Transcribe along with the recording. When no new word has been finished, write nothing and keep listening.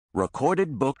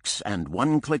Recorded Books and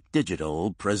One-Click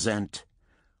Digital present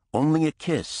Only a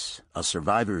Kiss, a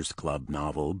Survivors Club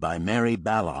novel by Mary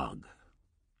Balogh.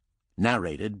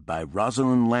 Narrated by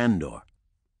Rosalind Landor.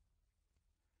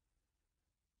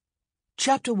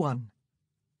 Chapter 1.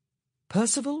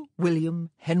 Percival William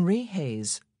Henry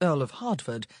Hayes, Earl of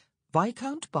Hertford,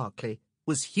 Viscount Berkeley,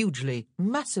 was hugely,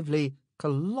 massively,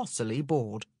 colossally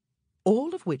bored.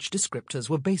 All of which descriptors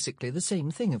were basically the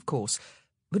same thing, of course,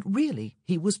 but really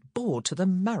he was bored to the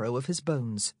marrow of his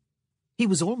bones. He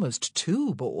was almost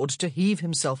too bored to heave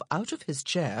himself out of his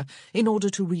chair in order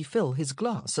to refill his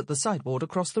glass at the sideboard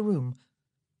across the room.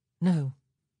 No,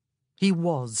 he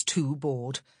was too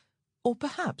bored, or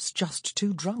perhaps just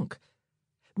too drunk.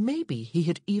 Maybe he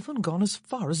had even gone as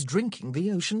far as drinking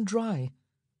the ocean dry.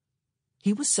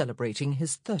 He was celebrating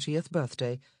his 30th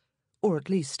birthday, or at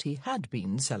least he had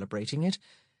been celebrating it.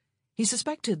 He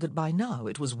suspected that by now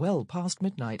it was well past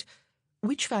midnight,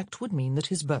 which fact would mean that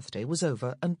his birthday was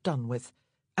over and done with,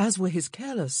 as were his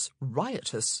careless,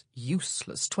 riotous,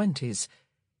 useless 20s.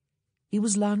 He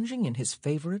was lounging in his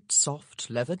favourite soft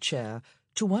leather chair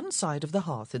to one side of the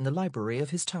hearth in the library of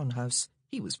his townhouse,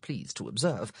 he was pleased to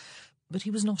observe, but he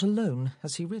was not alone,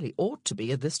 as he really ought to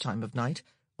be at this time of night,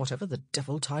 whatever the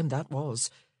devil time that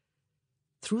was.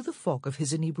 Through the fog of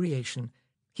his inebriation,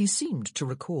 he seemed to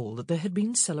recall that there had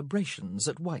been celebrations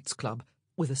at White's Club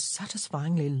with a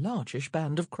satisfyingly largish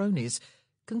band of cronies,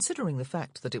 considering the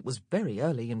fact that it was very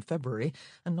early in February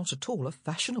and not at all a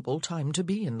fashionable time to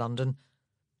be in London.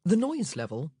 The noise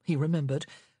level, he remembered,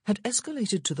 had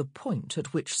escalated to the point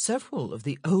at which several of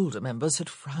the older members had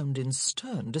frowned in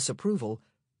stern disapproval.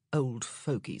 Old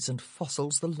fogies and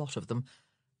fossils, the lot of them,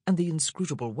 and the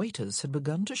inscrutable waiters had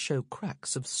begun to show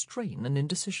cracks of strain and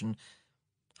indecision.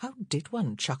 How did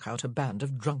one chuck out a band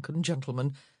of drunken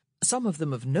gentlemen, some of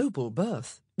them of noble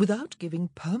birth, without giving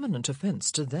permanent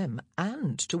offence to them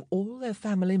and to all their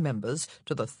family members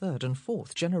to the 3rd and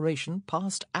 4th generation,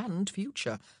 past and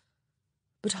future?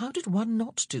 But how did one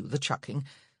not do the chucking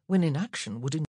when inaction would